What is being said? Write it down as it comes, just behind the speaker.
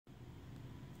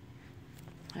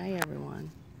Hi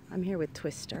everyone, I'm here with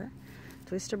Twister.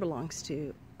 Twister belongs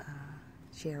to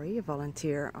Sherry, a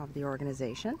volunteer of the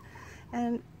organization,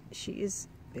 and she is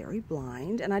very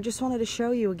blind, and I just wanted to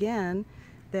show you again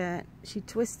that she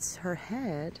twists her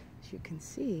head, as you can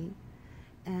see,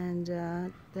 and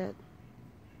that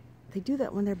they do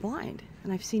that when they're blind.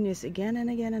 And I've seen this again and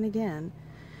again and again,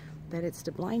 that it's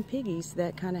the blind piggies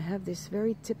that kind of have this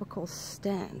very typical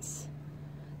stance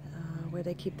where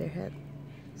they keep their head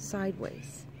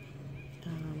sideways.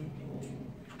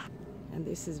 And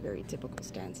this is very typical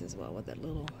stance as well, with that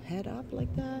little head up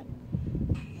like that.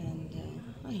 And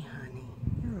hi honey,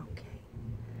 you're okay.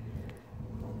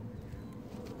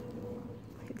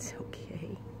 It's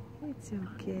okay. It's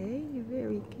okay. You're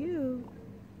very cute.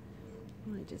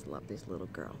 I just love this little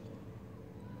girl.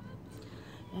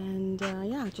 And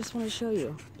yeah, I just want to show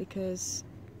you, because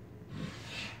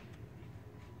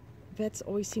vets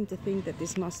always seem to think that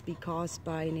this must be caused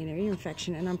by an inner ear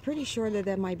infection, and I'm pretty sure that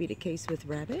that might be the case with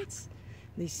rabbits.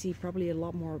 They see probably a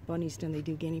lot more bunnies than they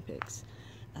do guinea pigs.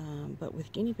 But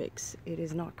with guinea pigs, it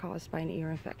is not caused by an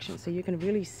ear infection. So you can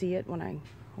really see it when I'm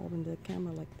holding the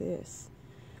camera like this,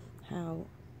 how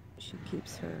she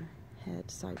keeps her head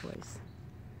sideways.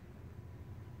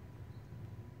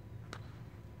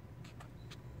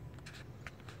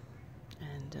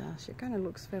 And she kind of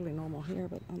looks fairly normal here,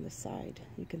 but on the side,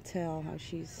 you can tell how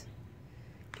she's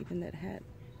keeping that head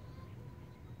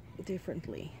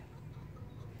differently.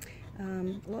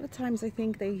 A lot of times I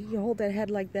think they hold that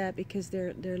head like that because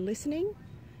they're listening.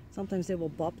 Sometimes they will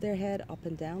bob their head up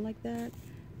and down like that,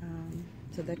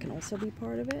 so that can also be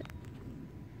part of it.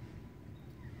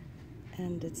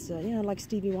 And it's you know, like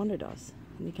Stevie Wonder does,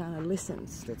 and he kind of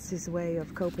listens. That's his way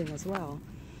of coping as well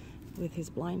with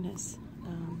his blindness,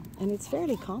 and it's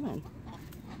fairly common.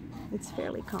 It's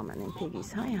fairly common in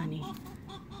piggies. Hi honey.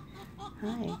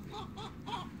 Hi.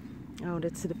 Oh,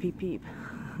 that's the peep peep.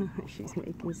 She's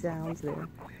making sounds there.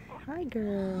 Hi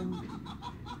girl.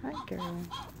 Hi girl.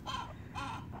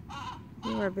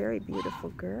 You are a very beautiful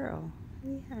girl.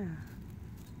 Yeah.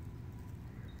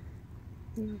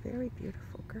 You're a very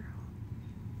beautiful girl.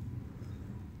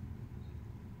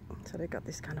 So they got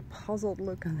this kind of puzzled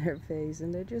look on their face,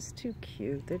 and they're just too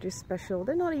cute. They're just special.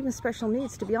 They're not even special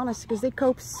needs, to be honest, because they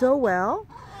cope so well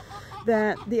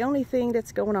that the only thing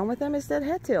that's going on with them is that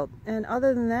head tilt. And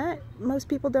other than that, most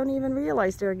people don't even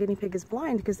realize their guinea pig is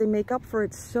blind, because they make up for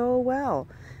it so well.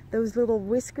 Those little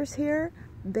whiskers here,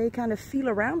 they kind of feel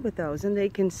around with those, and they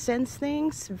can sense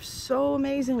things so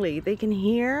amazingly. They can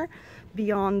hear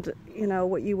beyond, you know,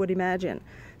 what you would imagine.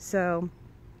 So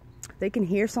they can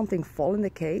hear something fall in the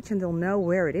cage, and they'll know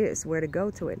where it is, where to go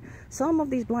to it. Some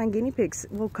of these blind guinea pigs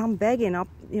will come begging up,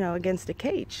 you know, against the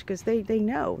cage, because they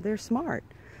know, they're smart.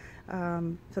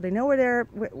 So they know where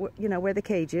you know, where the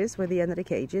cage is, where the end of the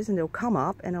cage is, and they'll come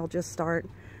up and they'll just start,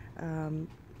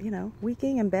 you know,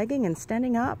 weaking and begging and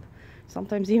standing up.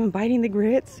 Sometimes even biting the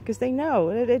grits, because they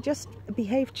know they just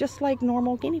behave just like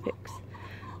normal guinea pigs,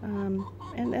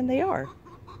 and they are.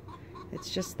 It's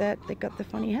just that they got the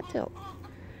funny head tilt.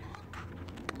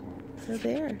 So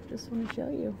there, just want to show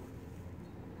you.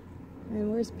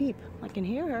 And where's Peep? I can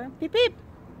hear her. Peep peep,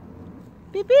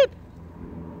 peep peep.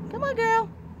 Come on, girl.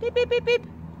 Beep, beep, beep, beep.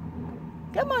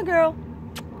 Come on, girl.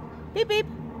 Beep, beep.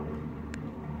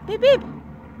 Beep, beep.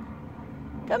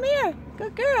 Come here.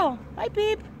 Good girl. Hi,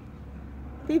 Peep.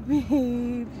 Beep,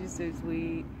 beep. She's so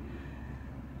sweet.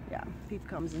 Yeah, Peep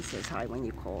comes and says hi when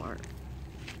you call her.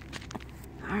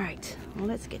 All right. Well,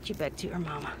 let's get you back to your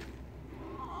mama.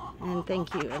 And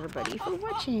thank you, everybody, for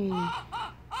watching.